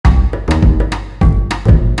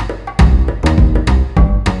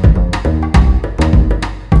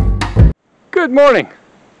Good morning.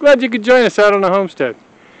 Glad you could join us out on the homestead.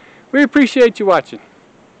 We appreciate you watching.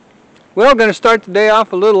 Well, going to start the day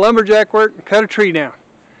off with a little lumberjack work and cut a tree down.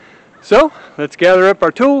 So, let's gather up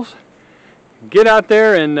our tools, get out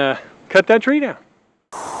there and cut that tree down.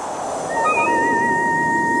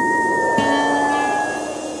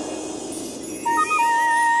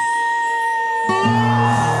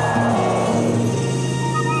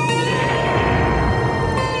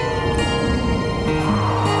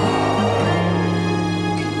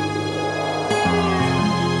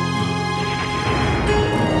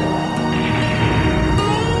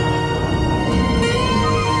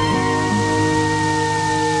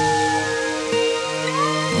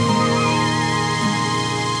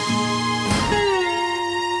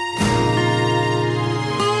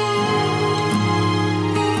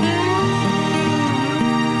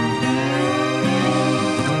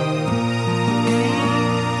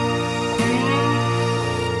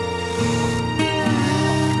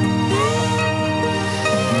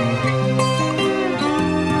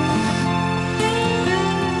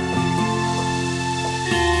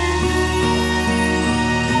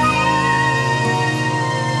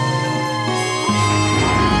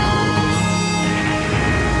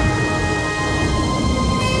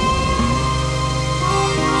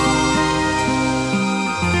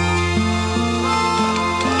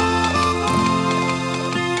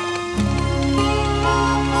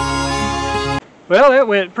 Well, it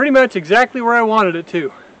went pretty much exactly where I wanted it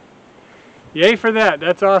to. Yay for that,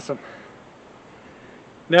 that's awesome.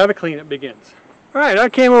 Now the cleanup begins. Alright, I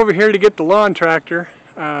came over here to get the lawn tractor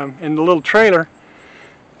and the little trailer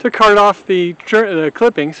to cart off the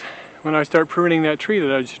clippings when I start pruning that tree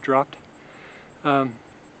that I just dropped.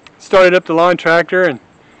 Started up the lawn tractor and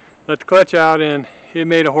let the clutch out, and it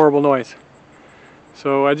made a horrible noise.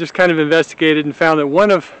 So I just kind of investigated and found that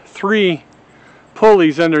one of 3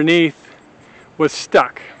 pulleys underneath was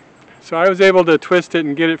stuck. So I was able to twist it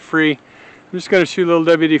and get it free. I'm just going to shoot a little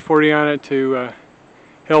WD-40 on it to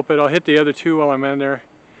help it. I'll hit the other 2 while I'm in there.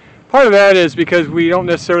 Part of that is because we don't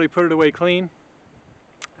necessarily put it away clean.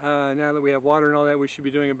 Now that we have water and all that, we should be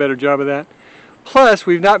doing a better job of that. Plus,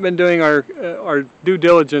 we've not been doing our due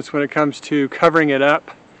diligence when it comes to covering it up.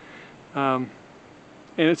 And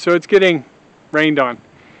so it's getting rained on.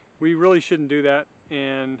 We really shouldn't do that,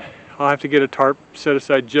 and I'll have to get a tarp set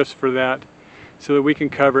aside just for that, so that we can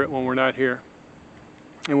cover it when we're not here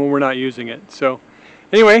and when we're not using it. So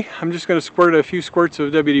anyway, I'm just going to squirt a few squirts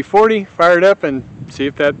of WD-40, fire it up, and see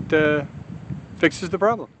if that fixes the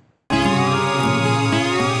problem.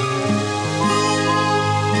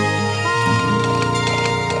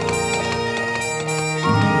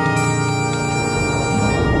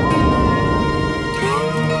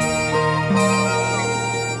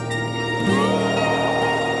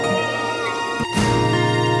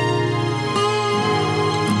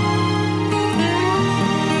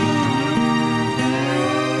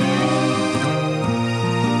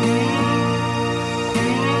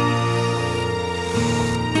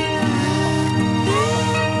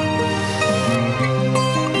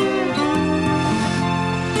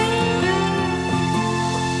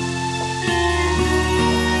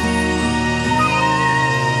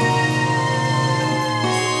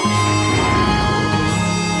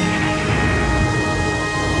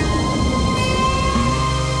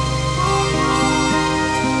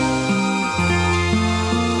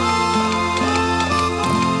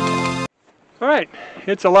 Alright,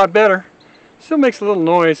 it's a lot better. Still makes a little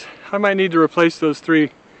noise. I might need to replace those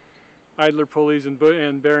 3 idler pulleys and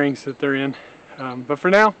bearings that they're in. But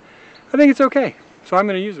for now, I think it's okay. So I'm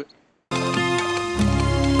going to use it.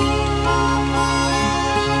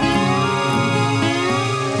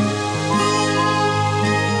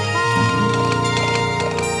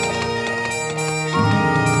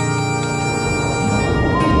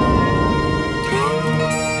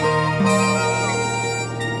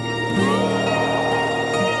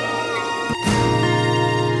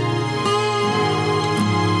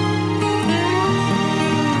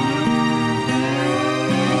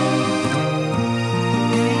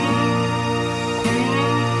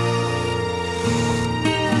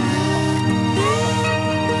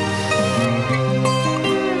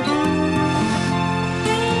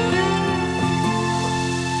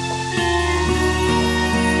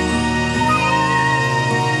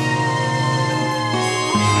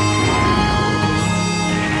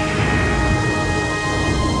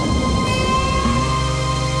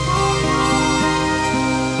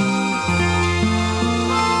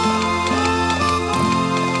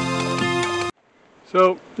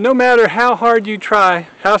 So no matter how hard you try,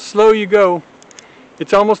 how slow you go,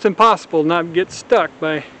 it's almost impossible not to get stuck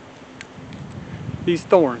by these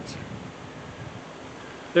thorns.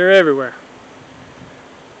 They're everywhere.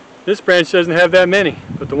 This branch doesn't have that many,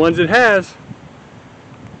 but the ones it has,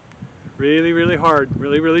 really, really hard,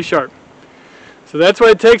 really, really sharp. So that's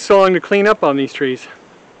why it takes so long to clean up on these trees.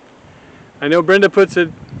 I know Brenda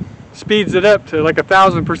speeds it up to like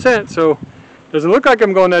 1,000%, so it doesn't look like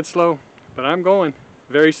I'm going that slow, but I'm going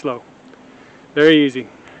very slow, very easy.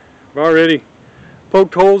 I've already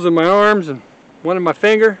poked holes in my arms and one in my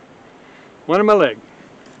finger, one in my leg.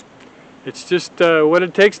 It's just what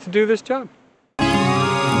it takes to do this job.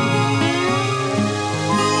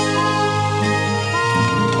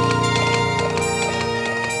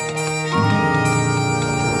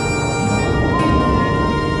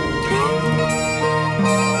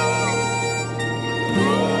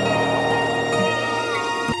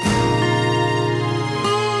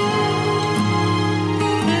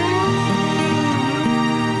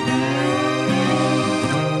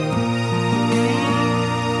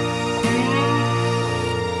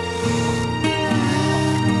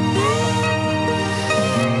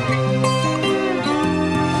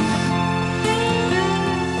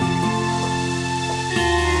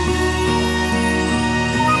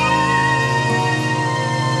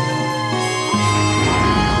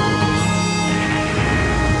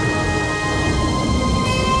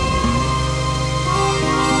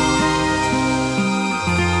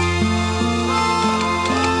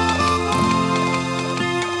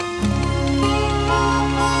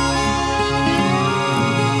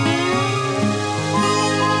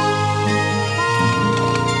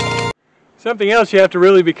 Something else you have to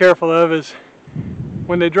really be careful of is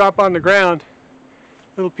when they drop on the ground,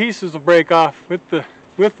 little pieces will break off with the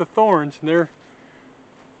thorns, and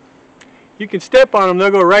you can step on them,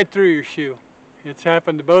 they'll go right through your shoe. It's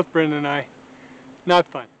happened to both Brenda and I. Not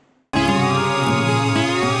fun.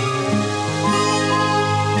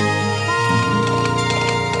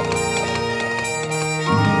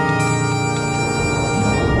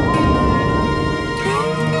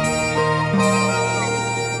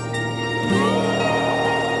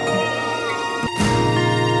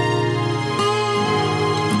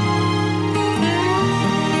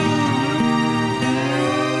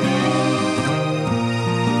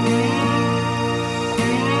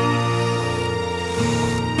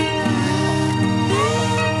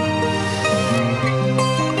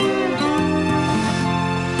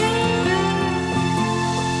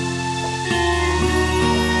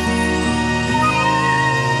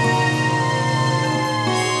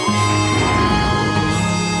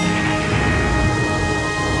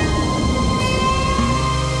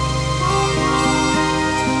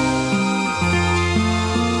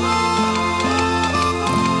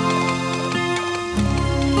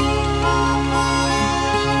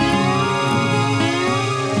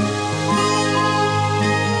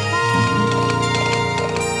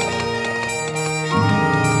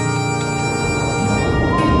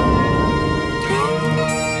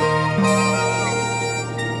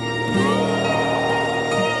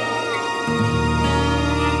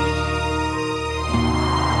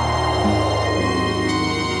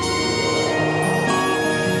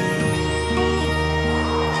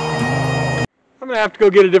 I'm going to have to go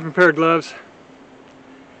get a different pair of gloves.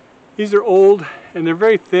 These are old and they're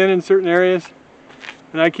very thin in certain areas,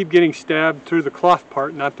 and I keep getting stabbed through the cloth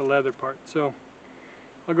part, not the leather part. So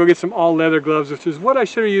I'll go get some all leather gloves, which is what I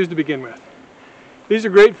should have used to begin with. These are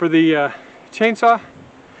great for the chainsaw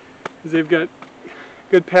because they've got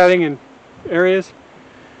good padding in areas,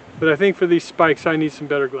 but I think for these spikes I need some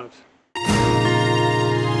better gloves.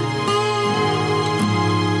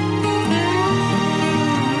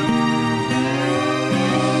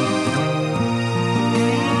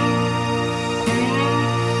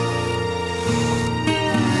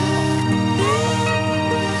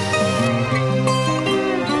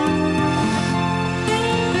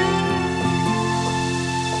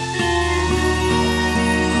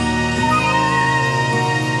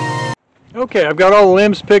 Okay, I've got all the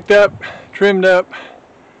limbs picked up, trimmed up.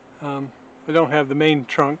 I don't have the main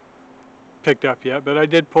trunk picked up yet, but I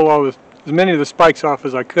did pull as many of the spikes off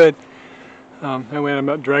as I could. That way I'm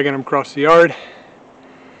not dragging them across the yard.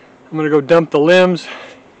 I'm going to go dump the limbs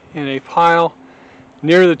in a pile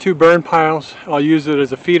near the two burn piles. I'll use it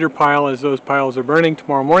as a feeder pile as those piles are burning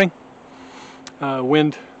tomorrow morning.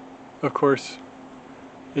 Wind, of course,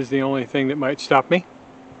 is the only thing that might stop me.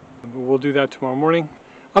 We'll do that tomorrow morning.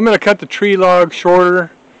 I'm going to cut the tree log shorter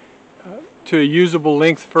to a usable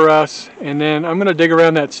length for us, and then I'm going to dig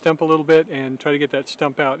around that stump a little bit and try to get that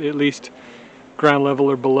stump out at least ground level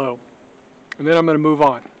or below. And then I'm going to move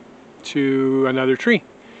on to another tree,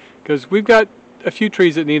 because we've got a few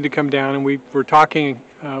trees that need to come down, and we were talking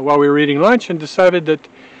while we were eating lunch and decided that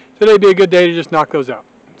today'd be a good day to just knock those out.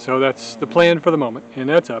 So that's the plan for the moment. And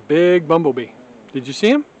that's a big bumblebee. Did you see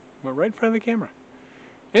him? Went right in front of the camera.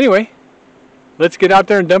 Anyway, let's get out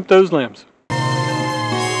there and dump those limbs.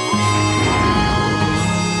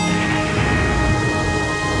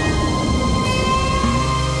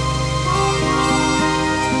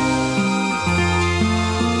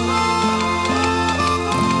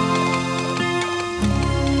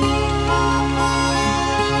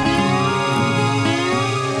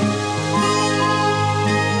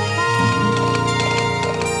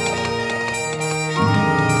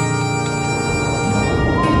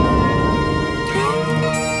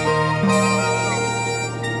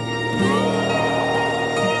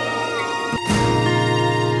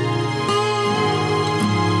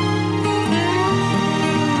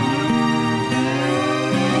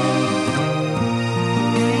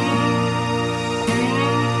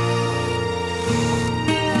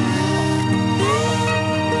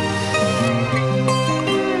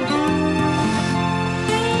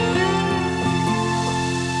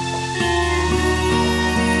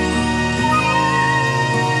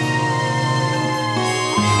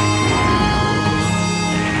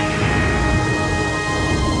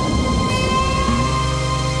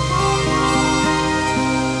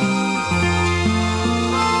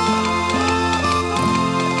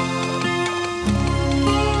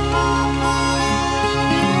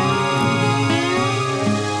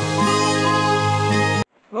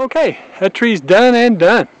 Okay, that tree's done and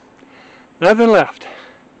done. Nothing left.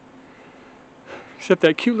 Except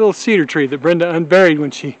that cute little cedar tree that Brenda unburied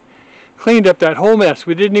when she cleaned up that whole mess.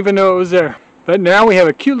 We didn't even know it was there. But now we have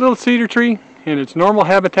a cute little cedar tree in its normal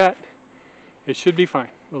habitat. It should be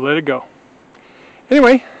fine. We'll let it go.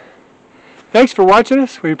 Anyway, thanks for watching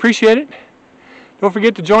us. We appreciate it. Don't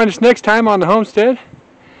forget to join us next time on the homestead.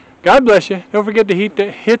 God bless you. Don't forget to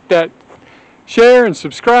hit that share and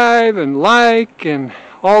subscribe and like and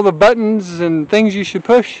all the buttons and things you should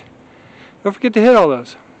push. Don't forget to hit all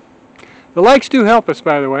those. The likes do help us,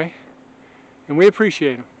 by the way, and we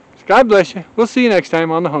appreciate them. So God bless you. We'll see you next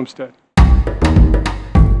time on the homestead.